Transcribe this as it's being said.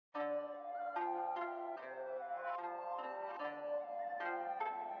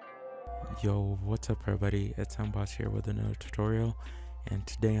Yo, what's up everybody, it's Mboss here with another tutorial, and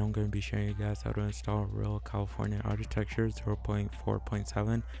today I'm going to be showing you guys how to install Real California Architecture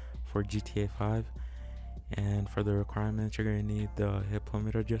 0.4.7 for GTA 5. And for the requirements, you're going to need the HIP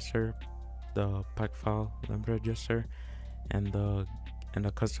limit adjuster, the pack file limit adjuster, and the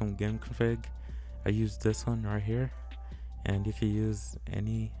custom game config. I use this one right here, and if you use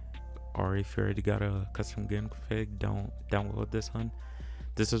any, or if you already got a custom game config, don't download this one.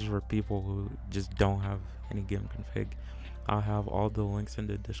 This is for people who just don't have any game config. I'll have all the links in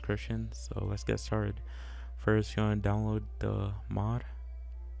the description, so let's get started. First, you want to download the mod.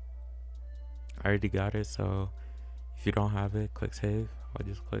 I already got it, so if you don't have it, click save. I'll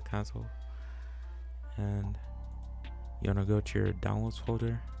just click cancel. And you want to go to your downloads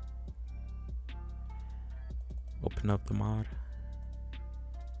folder, open up the mod,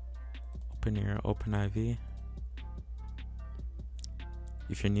 open your OpenIV.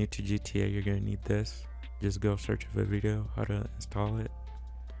 If you're new to GTA, you're gonna need this. Just go search a video how to install it.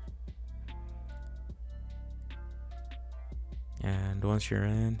 And once you're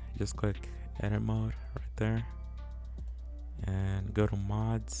in, just click edit mode right there. And go to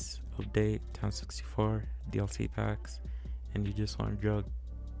mods, update, Town 64, DLC packs. And you just want to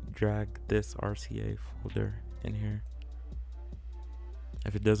drag this RCA folder in here.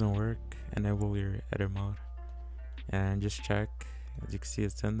 If it doesn't work, enable your edit mode. And just check. As you can see,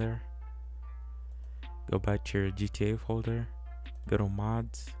 it's in there. Go back to your GTA folder, go to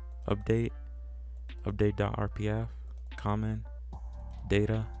mods, update, update.rpf, common,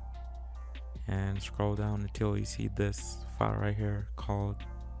 data, and scroll down until you see this file right here called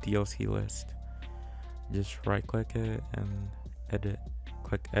DLC list. Just right click it and edit,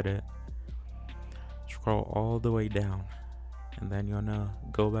 click edit. Scroll all the way down, and then you wanna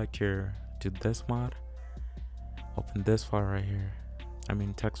go back to this mod, open this file right here.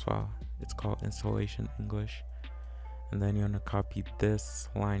 Text file. It's called installation English. And then you want to copy this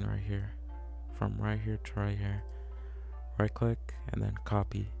line right here, from right here to right here. Right click and then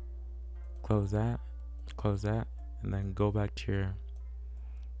copy. Close that, and then go back to your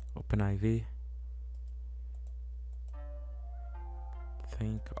OpenIV.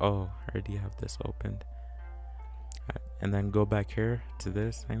 I already have this opened. And then go back here to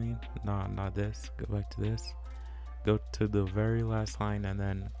this. Not this. Go back to this. Go to the very last line and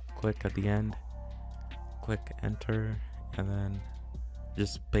then click at the end, click enter, and then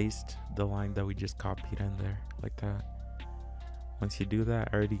just paste the line that we just copied in there like that. Once you do that,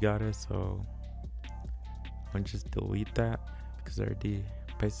 I already got it, so I'm just delete that because I already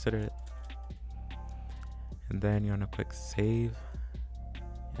pasted it. And then you want to click save,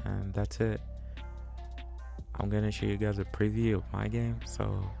 and that's it. I'm gonna show you guys a preview of my game,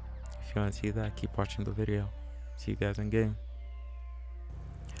 so if you want to see that, keep watching the video. See you guys in game.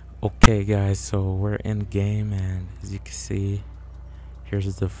 Okay guys, so we're in game, and as you can see,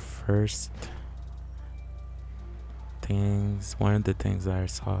 here's the first things. One of the things that I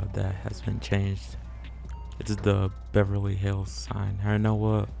saw that has been changed. It's the Beverly Hills sign. I don't know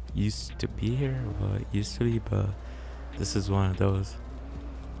what used to be here, but this is one of those.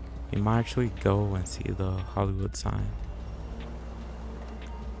 You might actually go and see the Hollywood sign.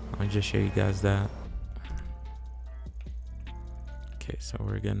 I'll just show you guys that. Okay, so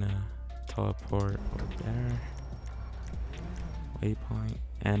we're gonna teleport over there. Waypoint.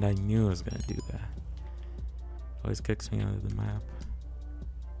 And I knew I was gonna do that. Always kicks me out of the map.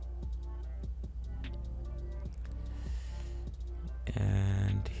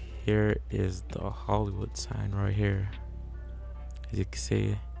 And here is the Hollywood sign right here. As you can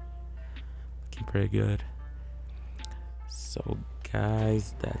see, looking pretty good. So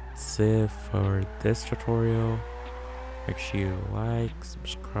guys, that's it for this tutorial. Make sure you like,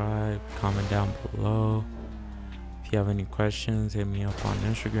 subscribe, comment down below. If you have any questions, hit me up on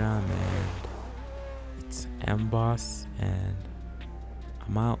Instagram, and it's Mboss, and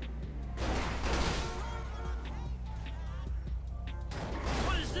I'm out.